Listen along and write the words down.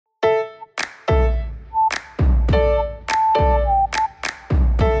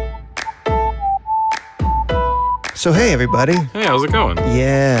So, hey, everybody. Hey, how's it going?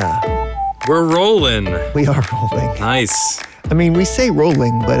 Yeah, We're rolling. we are rolling. Nice. I mean, we say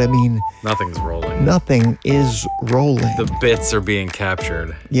rolling, but I mean, Nothing's rolling. nothing is rolling. The bits are being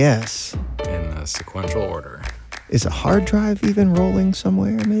captured Yes. in a sequential order. Is a hard drive even rolling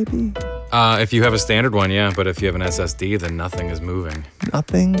somewhere, maybe? If you have a standard one, yeah, but if you have an SSD, then nothing is moving.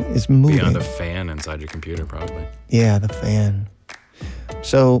 Nothing is moving. Beyond a fan inside your computer, probably. Yeah, the fan.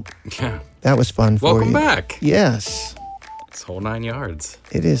 So, Yeah. that was fun for you. Welcome back. Yes, It's whole 9 yards.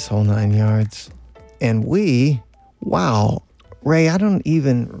 it is whole 9 yards. And wow, Ray, I don't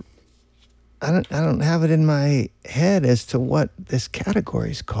have it in my head as to what this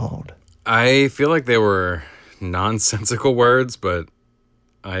category is called. I feel like they were nonsensical words, but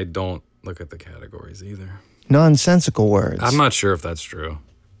I don't look at the categories either. Nonsensical words. I'm not sure if that's true.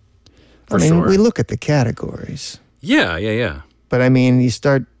 I mean, we look at the categories. Yeah. But I mean, you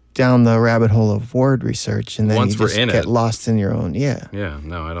start down the rabbit hole of word research and then Once you we're just in get it. lost in your own, yeah. Yeah,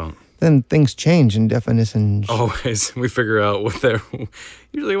 no, I don't. Then things change in definitions. Always, we figure out what they're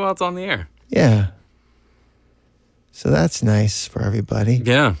usually while it's on the air. Yeah. So that's nice for everybody.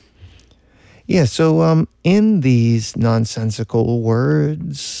 Yeah. Yeah, so in these nonsensical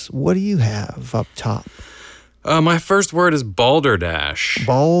words, what do you have up top? My first word is balderdash.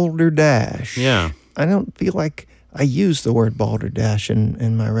 Balderdash. Yeah. I don't feel like I use the word balderdash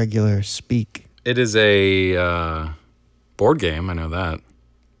in my regular speak. It is a board game, I know that,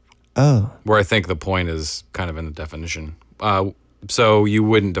 Oh. where I think the point is kind of in the definition. So you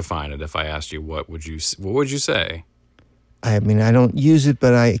wouldn't define it if I asked you what would you say? I mean, I don't use it,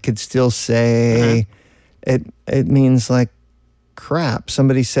 but I could still say it means like crap.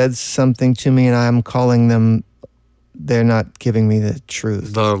 Somebody said something to me and I'm calling them, they're not giving me the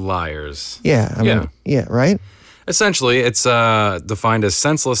truth. The liars. Yeah. I mean, yeah, right? Essentially, it's defined as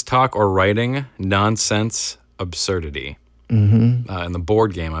senseless talk or writing, nonsense, absurdity. Mm-hmm. In the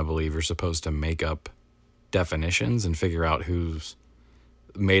board game, I believe you're supposed to make up definitions and figure out who's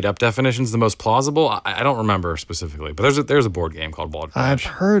made up definitions the most plausible. I don't remember specifically, but there's a board game called Balderdash. I've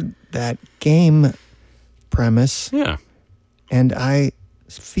heard that game premise. Yeah. And I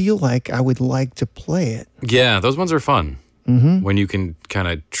feel like I would like to play it. Yeah, those ones are fun. Mm-hmm. When you can kind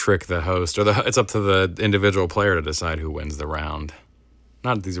of trick the host, or it's up to the individual player to decide who wins the round.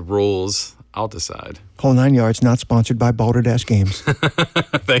 Not these rules. I'll decide. Whole 9 yards, not sponsored by Balderdash Games.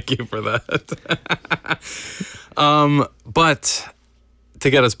 Thank you for that. But to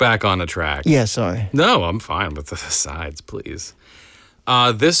get us back on the track. Yeah, sorry. No, I'm fine with the sides, please.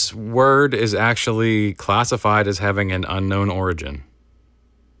 This word is actually classified as having an unknown origin.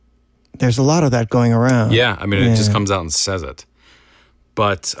 There's a lot of that going around. Yeah, I mean, it just comes out and says it.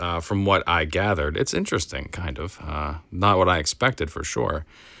 But from what I gathered, it's interesting, kind of. Not what I expected, for sure.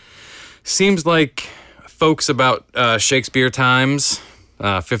 Seems like folks about Shakespeare times,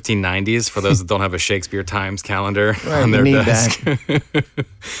 1590s, for those that don't have a Shakespeare Times calendar on their desk.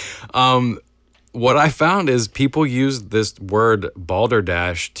 What I found is people use this word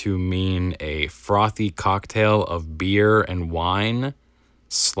balderdash to mean a frothy cocktail of beer and wine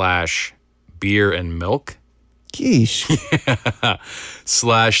 / beer and milk. Geesh.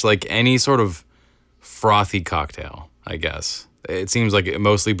 / like any sort of frothy cocktail, I guess. It seems like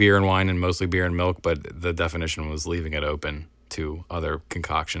mostly beer and wine and mostly beer and milk, but the definition was leaving it open to other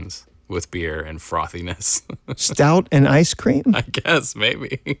concoctions with beer and frothiness. Stout and ice cream? I guess,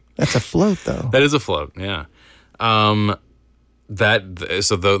 maybe. That's a float, though. That is a float, yeah. So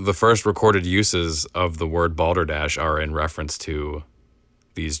the first recorded uses of the word balderdash are in reference to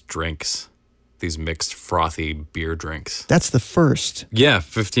these drinks, these mixed frothy beer drinks. That's the first. Yeah,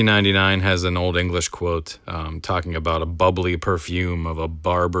 1599 has an Old English quote talking about a bubbly perfume of a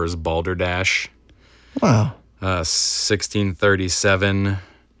barber's balderdash. Wow. 1637.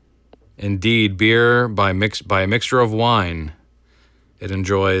 Indeed, beer by a mixture of wine, it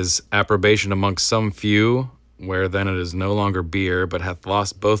enjoys approbation amongst some few, where then it is no longer beer, but hath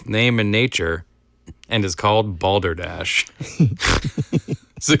lost both name and nature, and is called balderdash.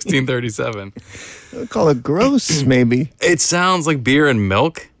 1637. I'll call it gross, maybe. It sounds like beer and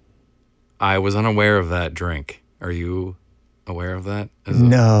milk. I was unaware of that drink. Are you aware of that?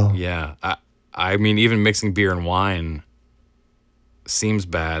 No. Yeah. I mean, even mixing beer and wine seems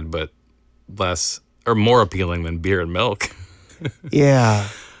bad, but less or more appealing than beer and milk. Yeah.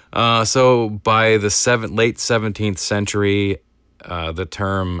 So by the late 17th century, the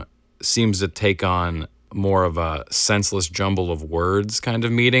term seems to take on more of a senseless jumble of words kind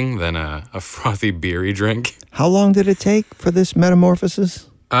of meaning than a frothy beery drink. How long did it take for this metamorphosis?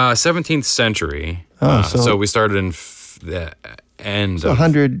 17th century. Oh, so we started in the end So of...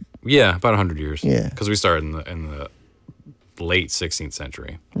 100 Yeah, about 100 years. Yeah. Because we started in the late 16th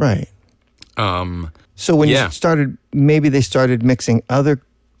century. Right. So when you started, maybe they started mixing other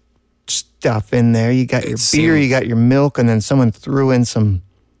stuff in there. You got your beer, you got your milk, and then someone threw in some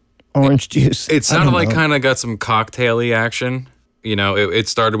orange juice. It sounded like kind of got some cocktail-y action. You know, it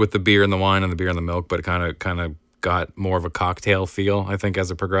started with the beer and the wine and the beer and the milk, but it kind of got more of a cocktail feel, I think, as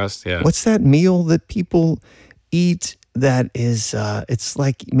it progressed. Yeah. What's that meal that people eat that is, it's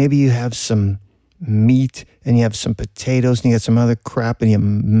like maybe you have some meat and you have some potatoes and you got some other crap and you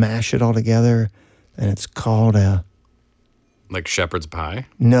mash it all together, and it's called a... Like shepherd's pie?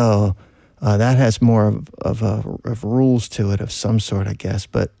 No, that has more of rules to it of some sort, I guess.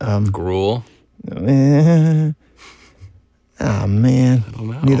 But gruel? Oh, man. I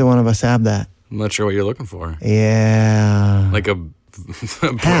don't know. Neither one of us have that. I'm not sure what you're looking for. Yeah. Like a...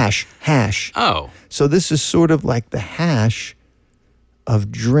 Hash. Oh. So this is sort of like the hash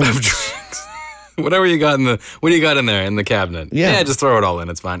of drinks. Whatever you got what do you got in there in the cabinet? Yeah. Just throw it all in.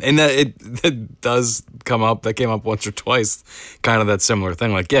 It's fine. And it does come up. That came up once or twice. Kind of that similar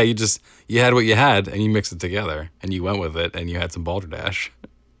thing. Like, yeah, you had what you had and you mixed it together and you went with it and you had some balderdash.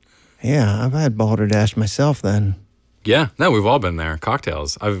 Yeah, I've had balderdash myself then. Yeah, no, we've all been there.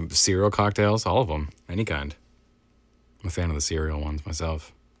 Cocktails. I've cereal cocktails, all of them, any kind. I'm a fan of the cereal ones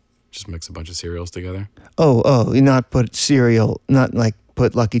myself. Just mix a bunch of cereals together. Oh, you not put cereal, not like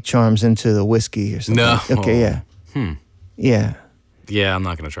put Lucky Charms into the whiskey or something. No. Okay, yeah. Yeah. Yeah, I'm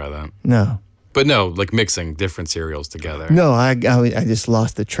not going to try that. No. But no, like mixing different cereals together. No, I just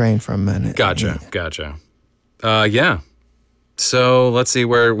lost the train for a minute. Gotcha. Yeah. So let's see,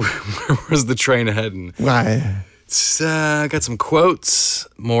 where was the train heading? Right. I got some quotes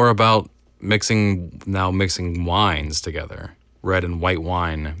more about mixing wines together. Red and white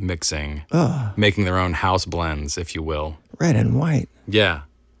wine mixing. Making their own house blends, if you will. Red and white. Yeah.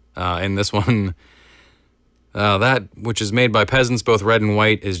 And this one, that which is made by peasants, both red and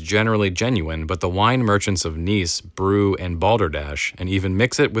white, is generally genuine, but the wine merchants of Nice brew and balderdash and even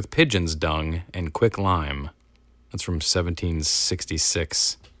mix it with pigeon's dung and quick lime. That's from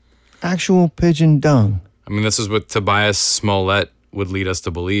 1766. Actual pigeon dung. I mean, this is what Tobias Smollett would lead us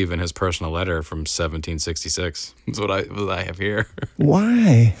to believe in his personal letter from 1766. That's what I have here.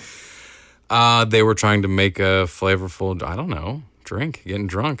 Why? They were trying to make a flavorful, I don't know, drink, getting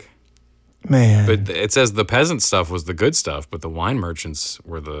drunk. Man. But it says the peasant stuff was the good stuff, but the wine merchants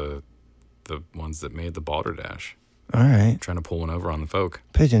were the ones that made the balderdash. All right. Trying to pull one over on the folk.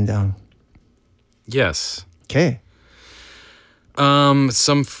 Pigeon dung. Yes. Okay. Some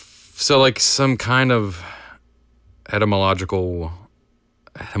kind of etymological,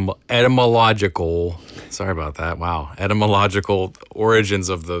 sorry about that. Wow. Etymological origins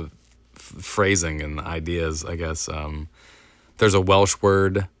of the phrasing and ideas, I guess. There's a Welsh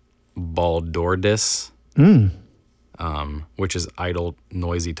word, baldordus, which is idle,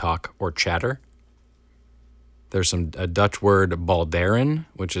 noisy talk or chatter. There's a Dutch word, balderen,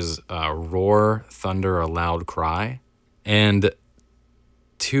 which is roar, thunder, a loud cry. And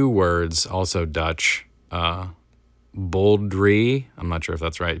two words, also Dutch, buldre, I'm not sure if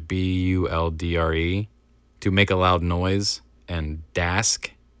that's right, buldre, to make a loud noise, and dask,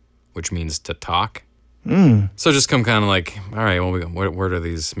 which means to talk. So just come kind of like, all right, well, where do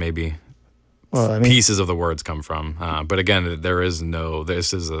these maybe pieces of the words come from? But again,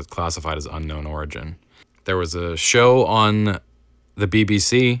 this is classified as unknown origin. There was a show on the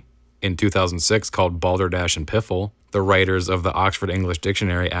BBC in 2006 called Balderdash and Piffle. The writers of the Oxford English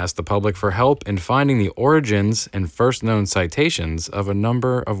Dictionary asked the public for help in finding the origins and first known citations of a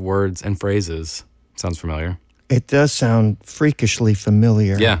number of words and phrases. Sounds familiar? It does sound freakishly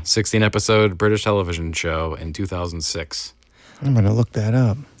familiar. Yeah, 16-episode British television show in 2006. I'm going to look that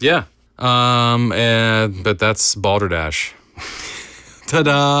up. Yeah. But that's balderdash.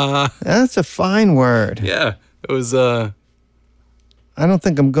 Ta-da! That's a fine word. Yeah. It was, I don't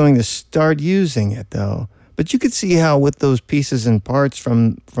think I'm going to start using it, though. But you could see how with those pieces and parts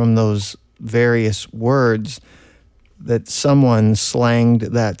from those various words that someone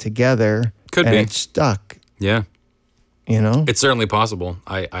slanged that together. Could and be. It stuck. Yeah. You know? It's certainly possible.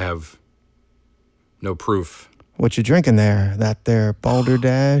 I have no proof. What you drinking there? That there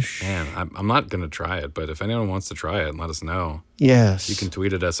balderdash? Man, I'm not going to try it, but if anyone wants to try it, let us know. Yes. You can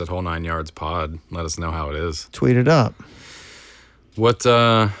tweet at us at Whole 9 Yards Pod. Let us know how it is. Tweet it up. What,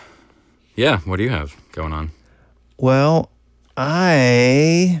 what do you have going on? Well,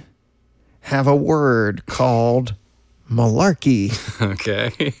 I have a word called malarkey.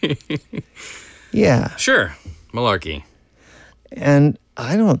 Okay. Yeah. Sure. Malarkey. And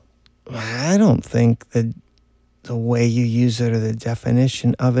I don't think that the way you use it or the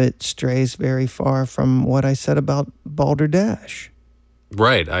definition of it strays very far from what I said about balderdash.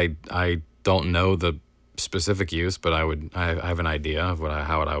 Right. I don't know the specific use, but I have an idea of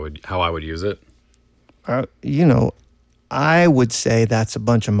how I would use it. You know, I would say that's a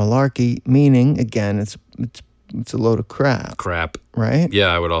bunch of malarkey, meaning, again, it's a load of crap. Crap. Right? Yeah,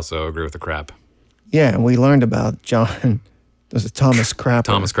 I would also agree with the crap. Yeah, and we learned about John, there's a Thomas Crapper.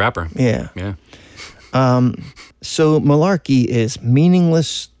 Thomas Crapper. Yeah. Yeah. So malarkey is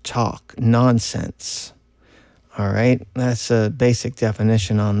meaningless talk, nonsense. All right? That's a basic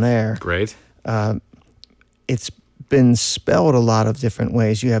definition on there. Great. It's been spelled a lot of different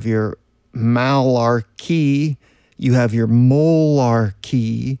ways. You have your malarkey, you have your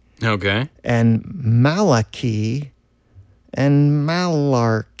molarkey, Okay. and malachi, and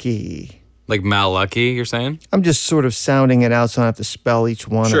malarkey. Like Malachi, you're saying? I'm just sort of sounding it out so I don't have to spell each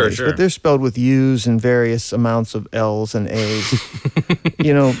one Sure, of these. sure. But they're spelled with U's and various amounts of L's and A's.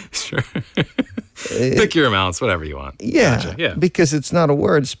 You know, Sure. Pick your amounts, whatever you want. yeah, Gotcha. Yeah. because it's not a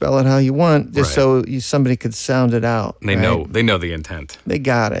word. Spell it how you want, just Right. so somebody could sound it out. They right? know the intent. They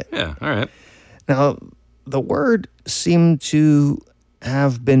got it. Yeah, all right. Now, the word seemed to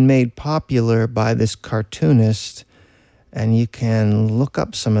have been made popular by this cartoonist, and you can look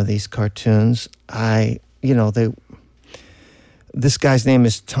up some of these cartoons. This guy's name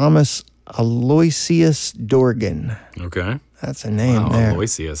is Thomas Aloysius Dorgan. Okay. That's a name Wow, there.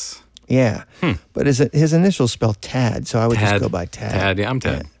 Aloysius. Yeah. But his initials spell Tad, so I would just Tad. go by Tad. Tad, yeah, I'm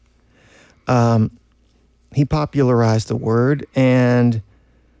Tad. He popularized the word, and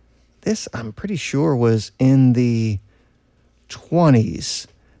this, I'm pretty sure, was in the 20s.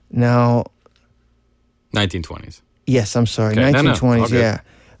 Now, 1920s. yes, I'm sorry, Okay, no, 1920s, all good. yeah.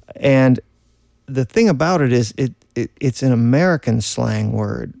 And the thing about it is it's an American slang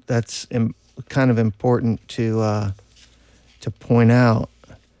word. That's kind of important to point out.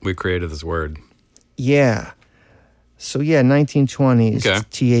 We created this word. Yeah. So, yeah, 1920s, Okay.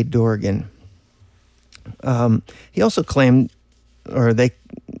 T.A. Dorgan. He also claimed, or the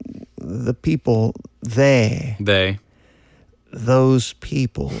people, those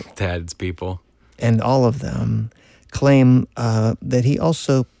people, Tad's people. and all of them claim that he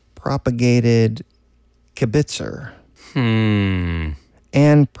also propagated kibitzer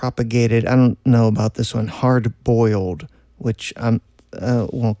and propagated, I don't know about this one, hard-boiled, which I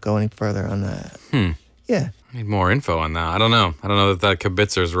won't go any further on that. Yeah. I need more info on that. I don't know. I don't know that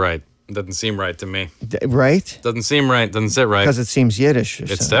kibitzer's right. It doesn't seem right to me. Right? Doesn't seem right. Doesn't sit right. Because it seems Yiddish or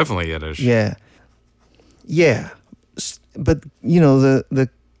It's something. definitely Yiddish. Yeah. Yeah. But, you know, the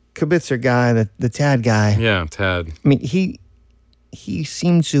kibitzer guy, the Tad guy, Yeah, Tad. I mean, he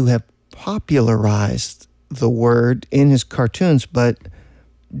seemed to have popularized the word in his cartoons, but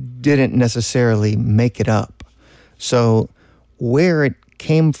didn't necessarily make it up. So where it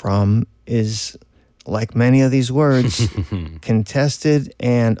came from is, like many of these words, contested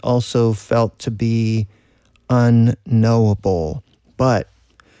and also felt to be unknowable. But,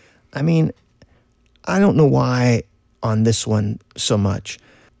 I mean, I don't know why on this one so much.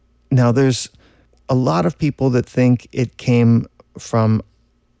 Now, there's a lot of people that think it came from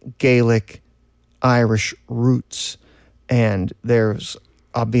Gaelic Irish roots, and there's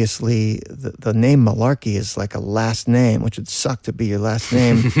obviously the name Malarkey is like a last name, which would suck to be your last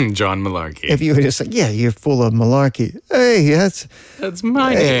name. John Malarkey. If you were just like, yeah, you're full of malarkey. Hey, That's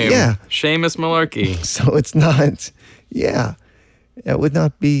my Hey, name. yeah. Seamus Malarkey. so it's not, yeah, it would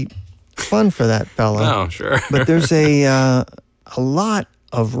not be fun for that fella. Oh, sure. But there's a lot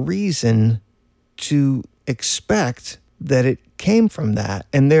of reason to expect that it came from that.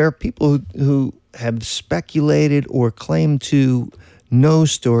 And there are people who have speculated or claim to know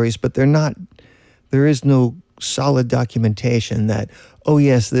stories, but there is no solid documentation that, oh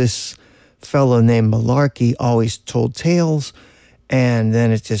yes, this fellow named Malarkey always told tales, and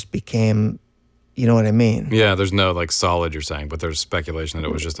then it just became, you know what I mean? Yeah, there's no like solid you're saying, but there's speculation that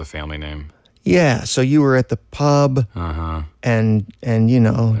it was just a family name. Yeah, so you were at the pub, and you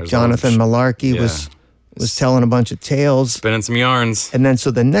know, There's Jonathan all- Malarkey yeah. was telling a bunch of tales. Spinning some yarns. And then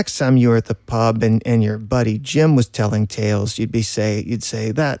so the next time you were at the pub and your buddy Jim was telling tales, you'd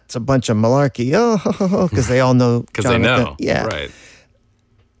say that's a bunch of malarkey. Oh, because they all know. Because they Jonathan. know. Yeah. Right.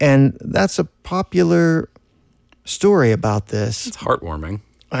 And that's a popular story about this. It's heartwarming.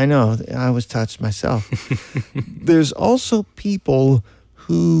 I know. I was touched myself. There's also people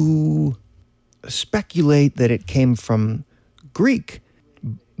who speculate that it came from Greek,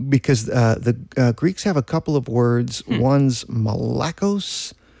 because the Greeks have a couple of words. One's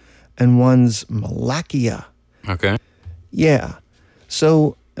malakos and one's malakia. Okay. Yeah.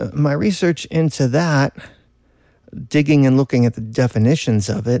 So my research into that digging and looking at the definitions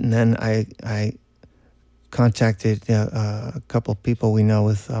of it, and then I contacted a couple of people we know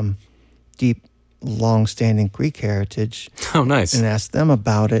with deep, long-standing Greek heritage. Oh, nice. And asked them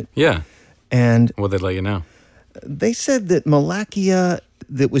about it. Yeah. And what'd they let you know? They said that Malakia,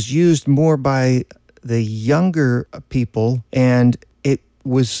 that was used more by the younger people, and it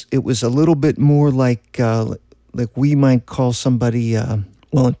was a little bit more like we might call somebody.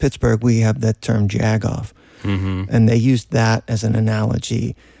 Well, in Pittsburgh we have that term jagoff, and they used that as an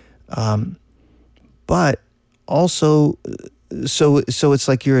analogy. But also, so it's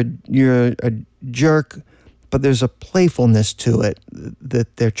like you're a jerk, but there's a playfulness to it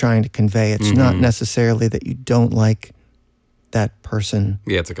that they're trying to convey. It's not necessarily that you don't like that person.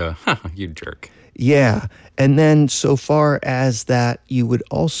 Yeah, it's like you jerk. Yeah. And then so far as that, you would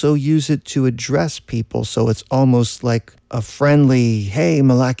also use it to address people. So it's almost like a friendly, hey,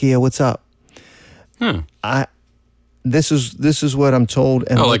 Malakia, what's up? This is what I'm told.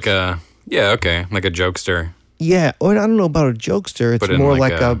 And like a jokester. Yeah. Or I don't know about a jokester. It's more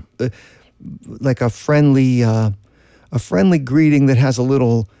like a friendly greeting that has a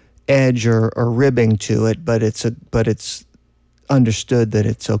little edge or ribbing to it, but it's understood that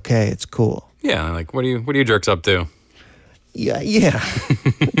it's okay, it's cool. Yeah, like what are you jerks up to? Yeah.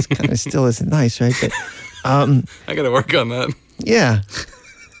 It's kind of still isn't nice, right? But I got to work on that. Yeah,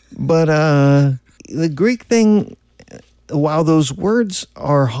 but the Greek thing, while those words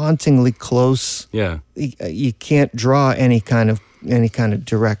are hauntingly close, you can't draw any kind of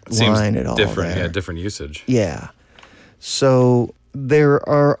direct line at all. Different, there. Different usage. Yeah. So there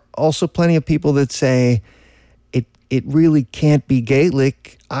are also plenty of people that say it really can't be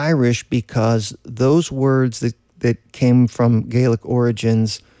Gaelic Irish because those words that came from Gaelic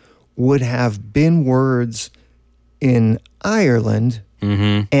origins would have been words in Ireland,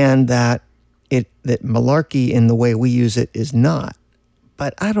 and that malarkey in the way we use it is not.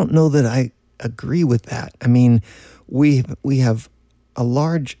 But I don't know that I agree with that. I mean, we have a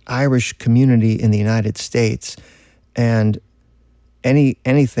large Irish community in the United States, and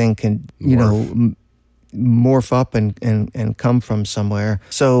anything can, morph up and come from somewhere.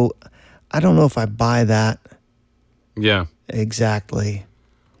 So I don't know if I buy that. Yeah. Exactly.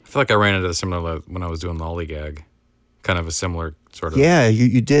 I feel like I ran into a similar when I was doing Lollygag. Kind of a similar sort of... Yeah,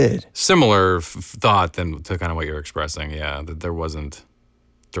 you did. Similar thought to kind of what you're expressing. Yeah, that there wasn't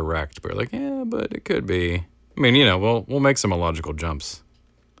direct, but like, yeah, but it could be. I mean, we'll make some illogical jumps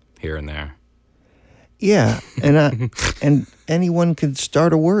here and there. Yeah, and anyone could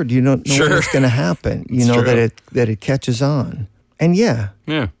start a word. You don't know what's going to happen. You know that it catches on. And yeah,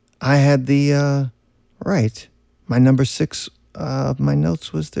 I had the right. My number 6 of my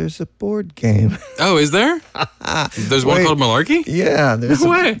notes was there's a board game. Oh, is there? There's one called Malarkey? Yeah,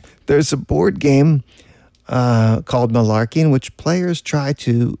 there's a board game called Malarkey in which players try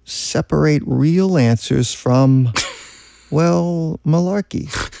to separate real answers from. Well, malarkey.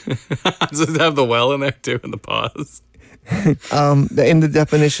 Does it have the well in there too, in the pause? In the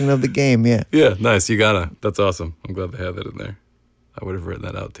definition of the game, yeah. Yeah, nice. You gotta. That's awesome. I'm glad they have that in there. I would have written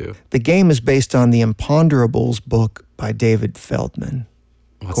that out too. The game is based on the Imponderables book by David Feldman.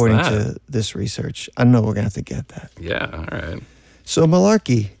 What's according that? to this research. I know we're going to have to get that. Yeah, all right. So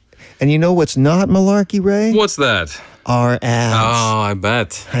malarkey. And you know what's not malarkey, Ray? What's that? Our ads. Oh, I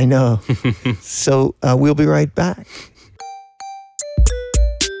bet. I know. So we'll be right back.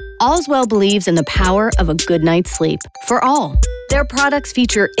 Allswell believes in the power of a good night's sleep for all. Their products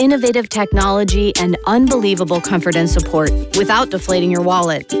feature innovative technology and unbelievable comfort and support without deflating your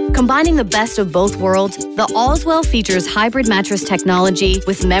wallet. Combining the best of both worlds, the Allswell features hybrid mattress technology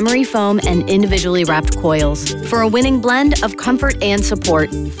with memory foam and individually wrapped coils. For a winning blend of comfort and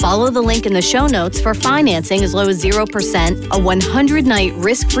support, follow the link in the show notes for financing as low as 0%, a 100-night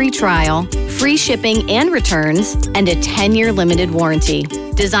risk-free trial, free shipping and returns, and a 10-year limited warranty.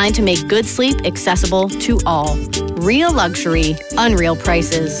 Designed to make good sleep accessible to all. Real luxury, unreal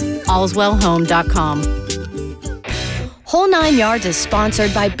prices. allswellhome.com. Whole 9 Yards is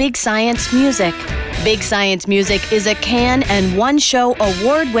sponsored by Big Science Music. Big Science Music is a Cannes and one-show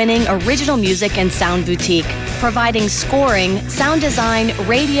award-winning original music and sound boutique, providing scoring, sound design,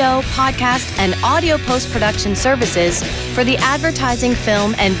 radio, podcast, and audio post-production services for the advertising,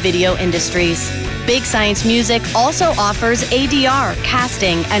 film, and video industries. Big Science Music also offers ADR,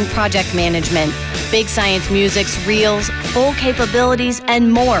 casting, and project management. Big Science Music's reels, full capabilities,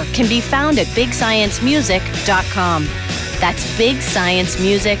 and more can be found at bigsciencemusic.com. That's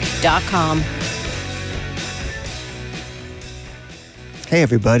bigsciencemusic.com. Hey,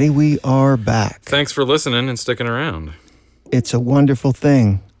 everybody, we are back. Thanks for listening and sticking around. It's a wonderful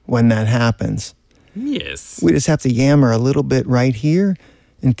thing when that happens. Yes. We just have to yammer a little bit right here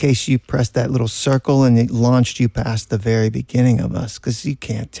in case you pressed that little circle and it launched you past the very beginning of us, because you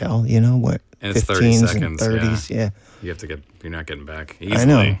can't tell, what, And it's 30 15s seconds. and 30s, yeah. You're not getting back easily. I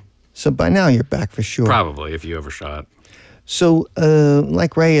know. So by now you're back for sure. Probably, if you overshot. So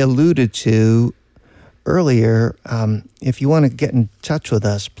like Ray alluded to earlier, if you want to get in touch with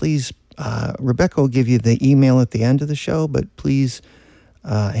us, please, Rebecca will give you the email at the end of the show, but please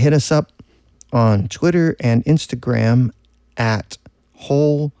hit us up on Twitter and Instagram at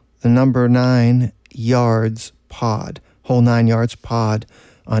whole9 yards pod, whole 9 yards pod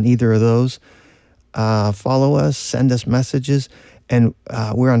on either of those. Follow us, send us messages, and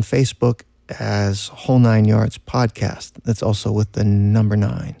we're on Facebook as Whole 9 Yards Podcast. That's also with the number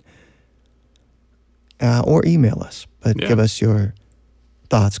 9. Or email us, but give us your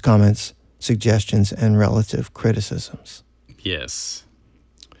thoughts, comments, suggestions, and relative criticisms. Yes.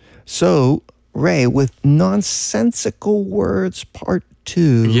 So, Ray, with nonsensical words part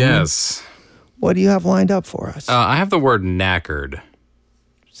 2. Yes. What do you have lined up for us? I have the word knackered.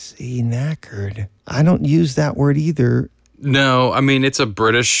 See, knackered. I don't use that word either. No, I mean, it's a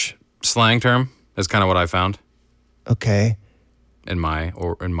British slang term. That's kind of what I found. Okay. In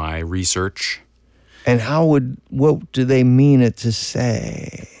my research. And what do they mean it to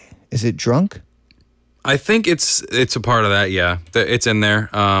say? Is it drunk? I think it's a part of that, yeah. It's in there.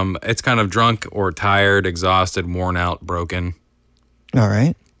 It's kind of drunk or tired, exhausted, worn out, broken. All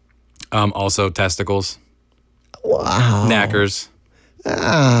right. Also testicles. Wow. Knackers.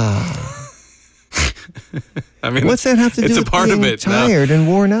 Ah. I mean, what's that have to do it's with a part being of it, tired and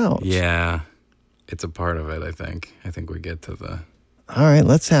worn out? Yeah. It's a part of it, I think. I think we get to the... All right,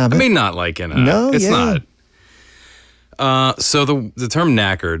 let's have it. I mean, not like in a... No, it's yeah. not. So the term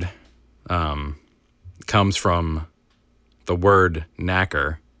knackered comes from the word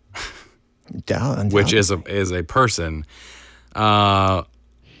knacker, which is a person,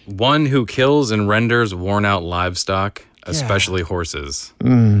 one who kills and renders worn out livestock, especially horses.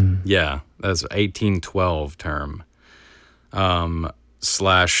 Yeah, that's 1812 term. /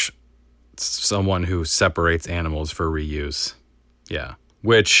 someone who separates animals for reuse. Yeah.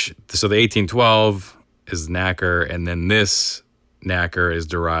 So the 1812 is knacker, and then this knacker is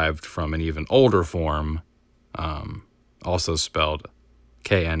derived from an even older form, also spelled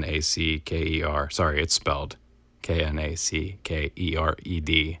Knackered. Sorry, it's spelled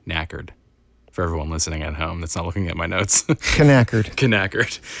Knackered. Knackered. For everyone listening at home that's not looking at my notes. Knackered.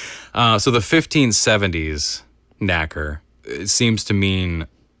 Knackered. So the 1570s knacker, it seems to mean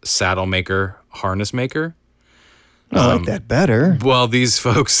saddle maker, harness maker. I like that better. Well, these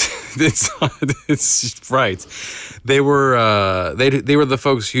folks, it's right. They were the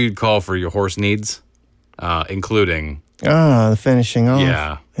folks you'd call for your horse needs, including the finishing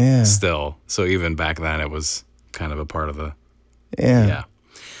off. Yeah. Still, so even back then, it was kind of a part of the. Yeah.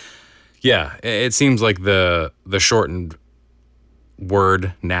 Yeah. It seems like the shortened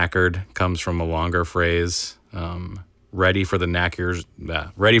word knackered comes from a longer phrase. Ready for the knacker's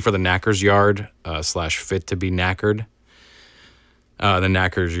yard / fit to be knackered. The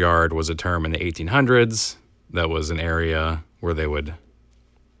knacker's yard was a term in the 1800s. That was an area where they would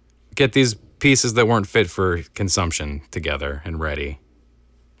get these pieces that weren't fit for consumption together and ready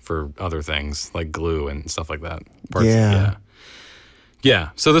for other things like glue and stuff like that. Yeah.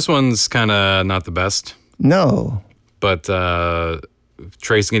 So this one's kind of not the best. No. But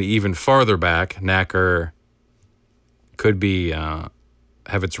tracing it even farther back, knacker could be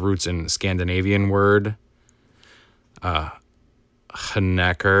have its roots in Scandinavian word hnakker,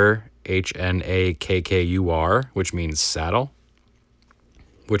 Hnakkur, which means saddle,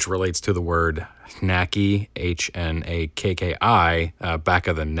 which relates to the word hnaki, Hnakki, back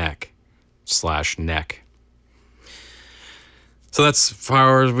of the neck / neck. So that's as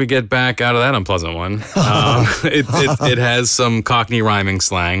far as we get back out of that unpleasant one. It has some Cockney rhyming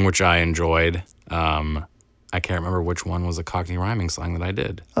slang, which I enjoyed. I can't remember which one was a Cockney rhyming slang that I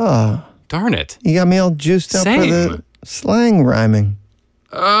did. Oh. Darn it. You got me all juiced up for the slang rhyming.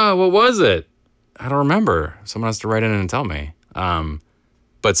 What was it? I don't remember. Someone has to write in and tell me.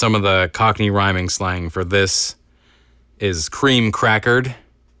 But some of the Cockney rhyming slang for this is cream crackered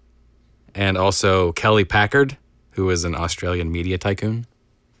and also Kelly Packard, who is an Australian media tycoon.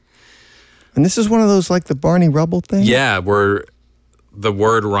 And this is one of those like the Barney Rubble thing? Yeah, where the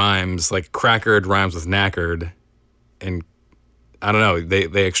word rhymes, like crackered rhymes with knackered, and I don't know,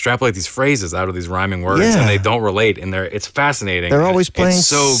 they extrapolate these phrases out of these rhyming words, and they don't relate, and it's fascinating. They're always playing it's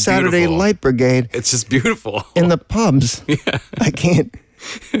so Saturday beautiful. Light Brigade. It's just beautiful. In the pubs. Yeah. I can't,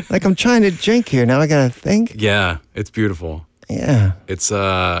 like I'm trying to drink here, now I gotta think. Yeah, it's beautiful. Yeah. It's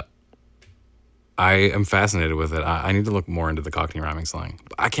I am fascinated with it. I need to look more into the Cockney rhyming slang.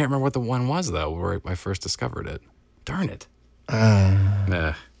 I can't remember what the one was, though, where I first discovered it. Darn it.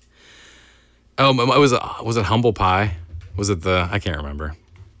 Oh, was it humble pie? Was it I can't remember.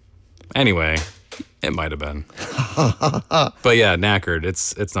 Anyway, it might have been. But yeah, knackered,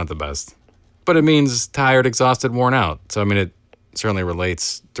 it's not the best. But it means tired, exhausted, worn out. So, I mean, it certainly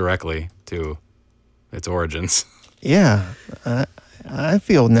relates directly to its origins. Yeah, I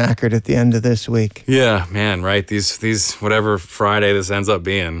feel knackered at the end of this week. Yeah, man, right? These whatever Friday this ends up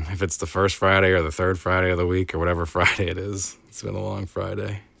being, if it's the first Friday or the third Friday of the week or whatever Friday it is, it's been a long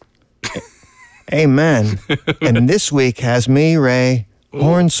Friday. Amen. And this week has me, Ray,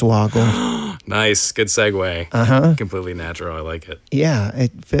 hornswoggled. Nice, good segue. Completely natural. I like it. Yeah,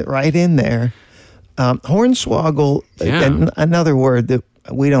 it fit right in there. Hornswoggle, Yeah. another word that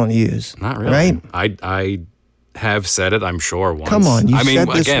we don't use. Not really. Right? I have said it, I'm sure, once. Come on, you I mean, said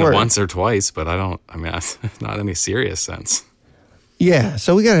this again, word. once or twice, but not any serious sense. Yeah,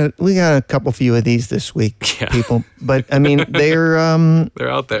 so we got a couple few of these this week, Yeah. people. But I mean, they're They're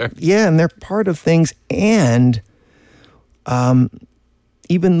out there. yeah, and they're part of things. And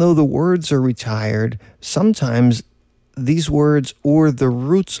even though the words are retired, sometimes these words or the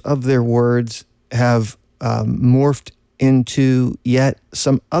roots of their words have morphed into yet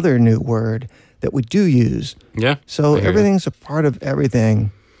some other new word that we do use. Yeah. So I hear you. everything's a part of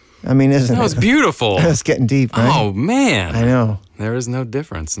everything. I mean, isn't That was it? beautiful. It's getting deep, right? Oh, man. I know. There is no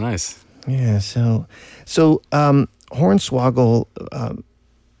difference. Nice. Yeah. So hornswoggle,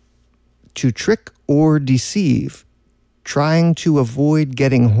 to trick or deceive, trying to avoid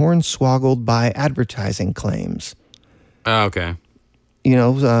getting hornswoggled by advertising claims. Oh, okay. You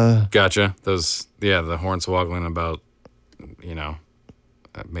know, Gotcha. The hornswoggling about,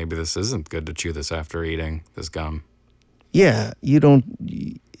 maybe this isn't good to chew this after eating this gum. yeah, you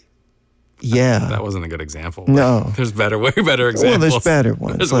don't. Yeah. That wasn't a good example. No. There's way better Well, examples. there's better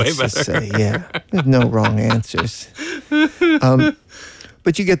ones. There's let's way just better. say, yeah. There's no wrong answers.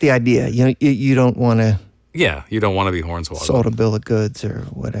 But you get the idea. You don't want to Yeah, you don't want to be hornswoggled. sold a bill of goods or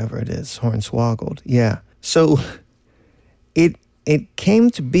whatever it is, hornswoggled. Yeah. So it came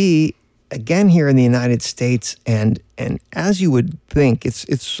to be again here in the United States, and as you would think,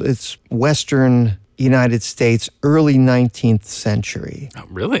 it's Western United States, early 19th century. Oh,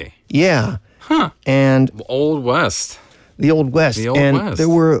 really? Yeah. Huh. And Old West. the Old West. The Old and West. there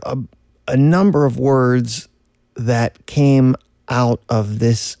were a number of words that came out of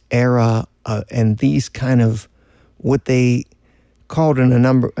this era, and these kind of what they called in a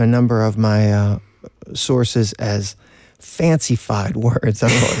number of my sources as fancified words. I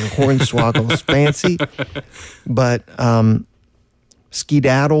don't know if hornswoggle's fancy, but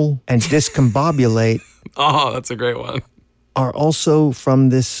skedaddle and discombobulate Oh, that's a great one. are also from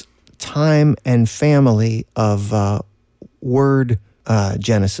this time and family of word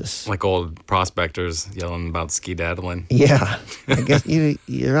genesis. Like old prospectors yelling about skedaddling. Yeah, I guess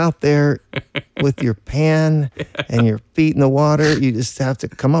you're out there with your pan and your feet in the water. You just have to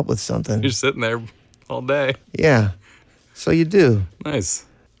come up with something. You're sitting there all day. Yeah, so you do. Nice.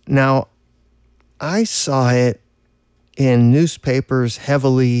 Now, I saw it in newspapers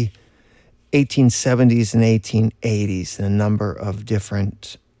heavily 1870s and 1880s in a number of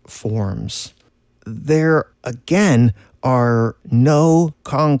different forms. There, again, are no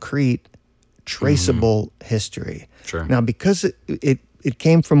concrete, traceable history. Sure. Now, because it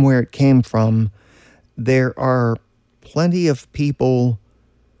came from where it came from, there are plenty of people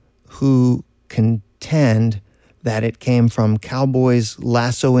who contend that it came from cowboys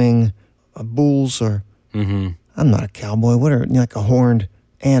lassoing bulls or, I'm not a cowboy, what are, like a horned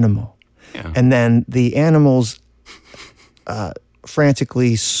animal. Yeah. And then the animals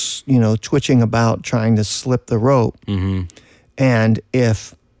frantically, twitching about trying to slip the rope. Mm-hmm. And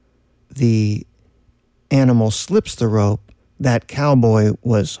if the animal slips the rope, that cowboy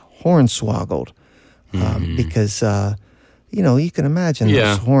was hornswoggled because, you can imagine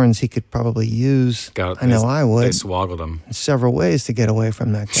Yeah. those horns he could probably use. I know I They would. swoggled them. Several ways to get away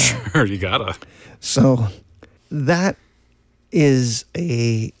from that guy. Sure, you gotta. So that is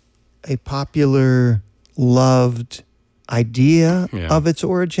a popular, loved idea Yeah. of its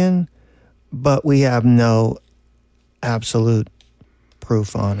origin, but we have no absolute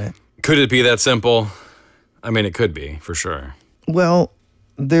proof on it. Could it be that simple? I mean, it could be, for sure. Well,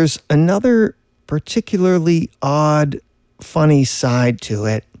 there's another particularly odd, funny side to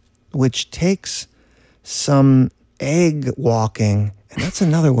it, which takes some egg walking. And that's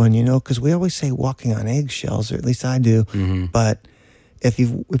another one, because we always say walking on eggshells, or at least I do. But if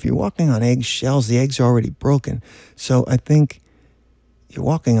you're walking on eggshells, the eggs are already broken. So I think, you're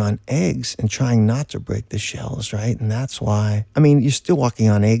walking on eggs and trying not to break the shells, right? And that's why, I mean, you're still walking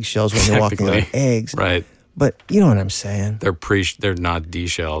on eggshells when you're walking on eggs. Right. But you know what I'm saying? They're not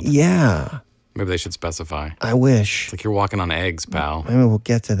deshelled. Yeah. Maybe they should specify. I wish. It's like you're walking on eggs, pal. Maybe we'll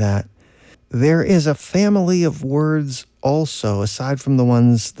get to that. There is a family of words also, aside from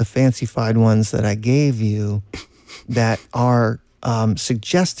the fancified ones that I gave you, that are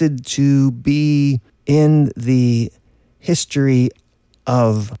suggested to be in the history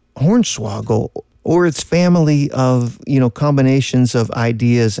of Hornswoggle, or its family of, combinations of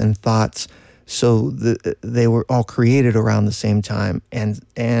ideas and thoughts. So they were all created around the same time. And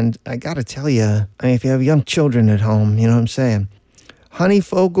I got to tell you, I mean, if you have young children at home, you know what I'm saying?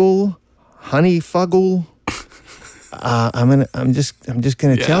 Honeyfuggle. I'm just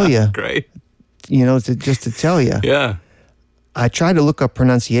gonna tell you. Great. To tell you. Yeah. I tried to look up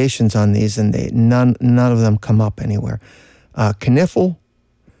pronunciations on these, and none of them come up anywhere. Kniffle,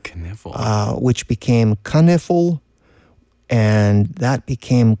 which became Kniffle, and that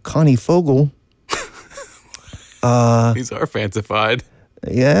became Conifogel. These are fancified.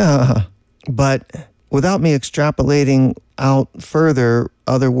 Yeah, but without me extrapolating out further,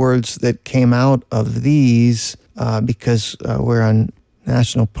 other words that came out of these, because we're on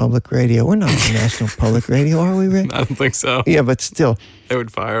National Public Radio. We're not on National Public Radio, are we, Rick? I don't think so. Yeah, but still. They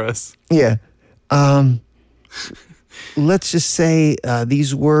would fire us. Yeah. Let's just say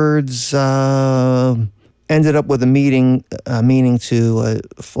these words ended up with a meaning to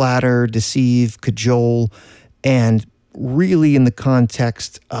flatter, deceive, cajole, and really in the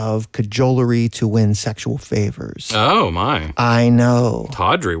context of cajolery to win sexual favors. Oh, my. I know.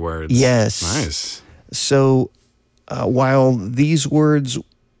 Tawdry words. Yes. Nice. So while these words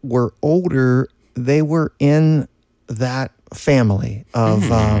were older, they were in that family of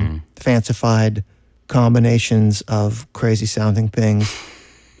fancified combinations of crazy sounding things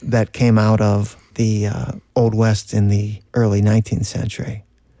that came out of the Old West in the early 19th century.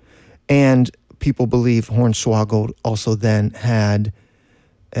 And people believe Hornswoggle also then had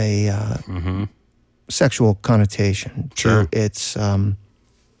a sexual connotation to its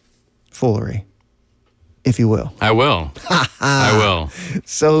foolery, if you will. I will. I will.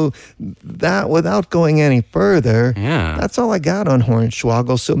 So that, without going any further, that's all I got on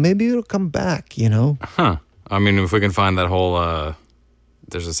Hornswoggle. So maybe it'll come back, Huh. I mean, if we can find that whole,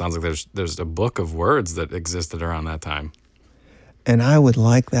 sounds like there's a book of words that existed around that time. And I would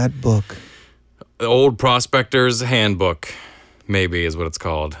like that book. The Old Prospector's Handbook, maybe is what it's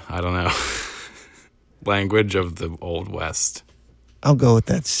called. I don't know. Language of the Old West. I'll go with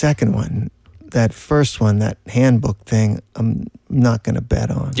that second one. That first one, that handbook thing, I'm not going to bet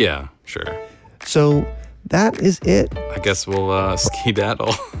on. Yeah, sure. So that is it. I guess we'll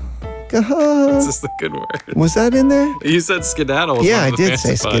skedaddle. It's just a good word. Was that in there? You said skedaddle. Yeah, I did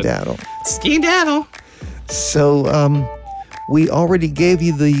say skedaddle. Skedaddle. So we already gave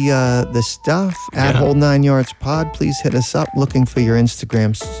you the stuff at Whole 9 Yards Pod. Please hit us up looking for your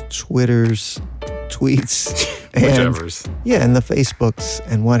Instagrams, Twitters, tweets. Whichever's. Yeah, and the Facebooks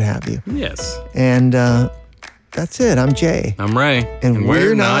and what have you. Yes. And that's it. I'm Jay. I'm Ray. And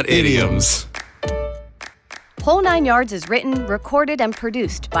we're not idioms. Whole 9 Yards is written, recorded, and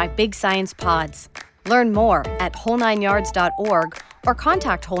produced by Big Science Pods. Learn more at whole9yards.org or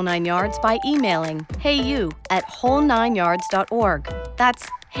contact Whole 9 Yards by emailing heyu@whole9yards.org. That's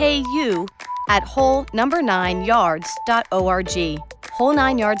heyu@whole9yards.org. Whole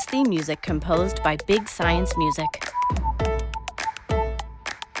 9 Yards theme music composed by Big Science Music.